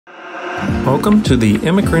Welcome to the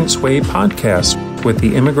Immigrant's Way podcast with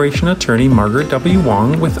the immigration attorney Margaret W.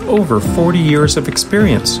 Wong with over 40 years of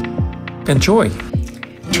experience. Enjoy.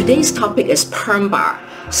 Today's topic is Perm Bar.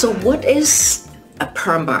 So what is a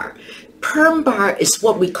Perm Bar? Perm Bar is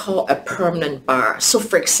what we call a permanent bar. So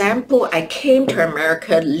for example, I came to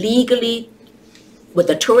America legally with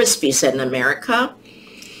a tourist visa in America.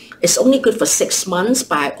 It's only good for 6 months,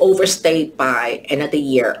 but I overstayed by another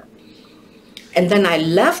year. And then I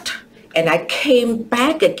left and I came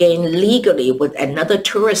back again legally with another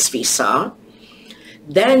tourist visa.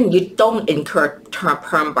 Then you don't incur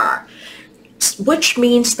Perm Bar, which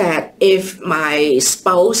means that if my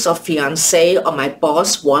spouse or fiance or my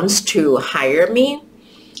boss wants to hire me,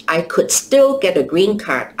 I could still get a green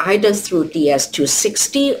card either through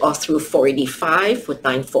DS-260 or through 485 with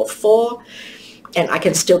 944, and I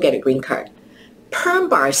can still get a green card. Perm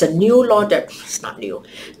Bar is a new law that, it's not new,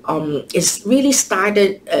 it's really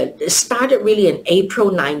started really in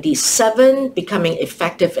April 97, becoming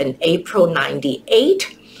effective in April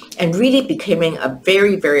 98, and really becoming a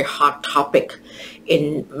very, very hot topic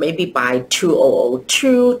in maybe by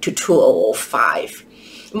 2002 to 2005.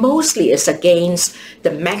 Mostly it's against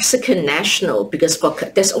the Mexican national because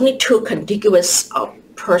there's only two contiguous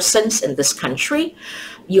persons in this country.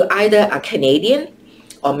 You either are Canadian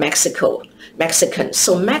or Mexican.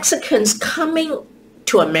 So Mexicans coming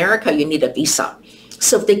to America, you need a visa.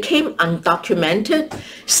 So if they came undocumented,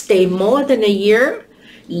 stay more than a year,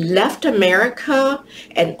 left America,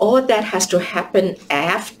 and all that has to happen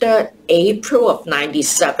after April of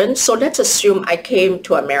 97. So let's assume I came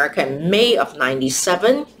to America in May of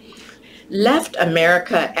 97, left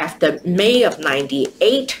America after May of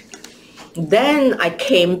 98, then I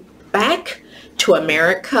came back to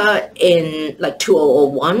America in like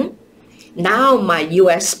 2001. Now my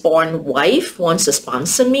US-born wife wants to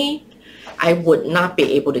sponsor me. I would not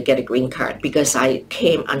be able to get a green card because I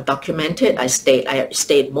came undocumented. I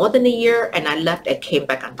stayed more than a year and I left and came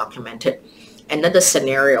back undocumented. Another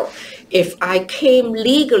scenario, if I came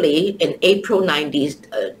legally in April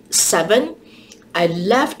 97, I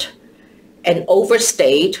left and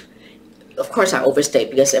overstayed. Of course I overstayed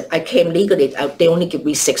because if I came legally, they only give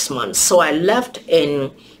me 6 months. So I left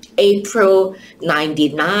in April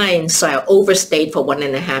 99, so I overstayed for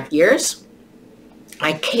 1.5 years.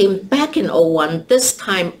 I came back in 01, this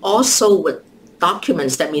time also with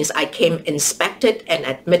documents. That means I came inspected and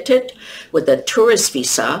admitted with a tourist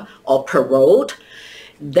visa or paroled.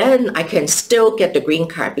 Then I can still get the green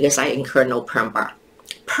card because I incur no Perm Bar.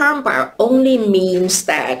 Perm Bar only means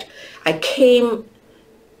that I came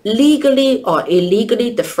legally or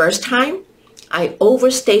illegally the first time. I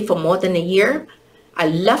overstayed for more than a year. I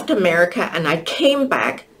left America and I came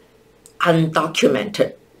back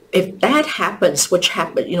undocumented. If that happens, which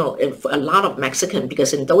happened, if a lot of Mexican,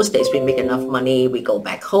 because in those days we make enough money, we go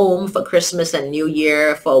back home for Christmas and New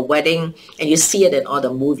Year, for a wedding, and you see it in all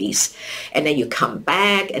the movies. And then you come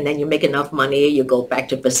back and then you make enough money, you go back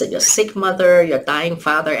to visit your sick mother, your dying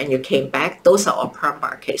father, and you came back. Those are all Perm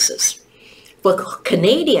Bar cases. For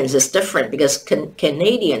Canadians, it's different because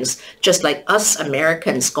Canadians, just like us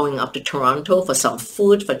Americans going up to Toronto for some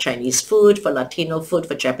food, for Chinese food, for Latino food,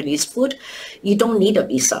 for Japanese food, you don't need a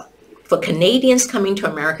visa. For Canadians coming to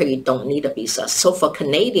America, you don't need a visa. So for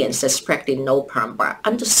Canadians, there's practically no Perm Bar.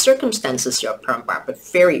 Under circumstances, you're Perm Bar, but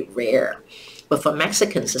very rare. But for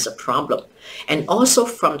Mexicans, it's a problem. And also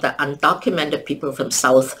from the undocumented people from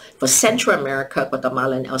South, for Central America,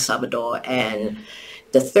 Guatemala and El Salvador, and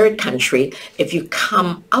the third country, if you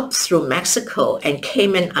come up through Mexico and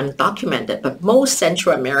came in undocumented, but most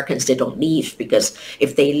Central Americans, they don't leave because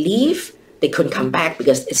if they leave, they couldn't come back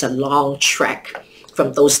because it's a long trek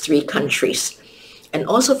from those three countries. And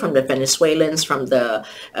also from the Venezuelans, from the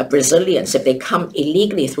Brazilians, if they come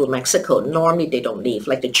illegally through Mexico, normally they don't leave.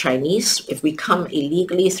 Like the Chinese, if we come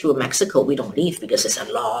illegally through Mexico, we don't leave because it's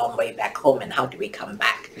a long way back home and how do we come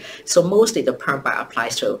back? So mostly the Perm Bar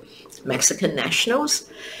applies to Mexican nationals,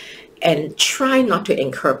 and try not to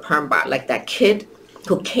incur Perm Bar. Like that kid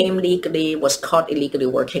who came legally, was caught illegally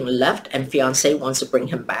working, left, and fiance wants to bring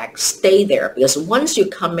him back. Stay there because once you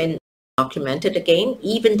come in documented again,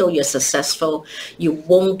 even though you're successful, you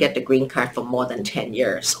won't get the green card for more than 10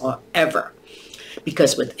 years or ever.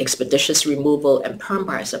 Because with expeditious removal and Perm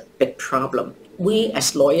Bar is a big problem. We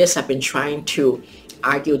as lawyers have been trying to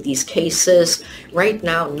argue these cases. Right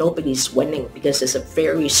now, nobody's winning because it's a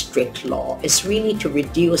very strict law. It's really to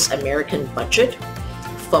reduce American budget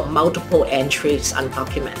for multiple entries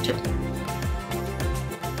undocumented.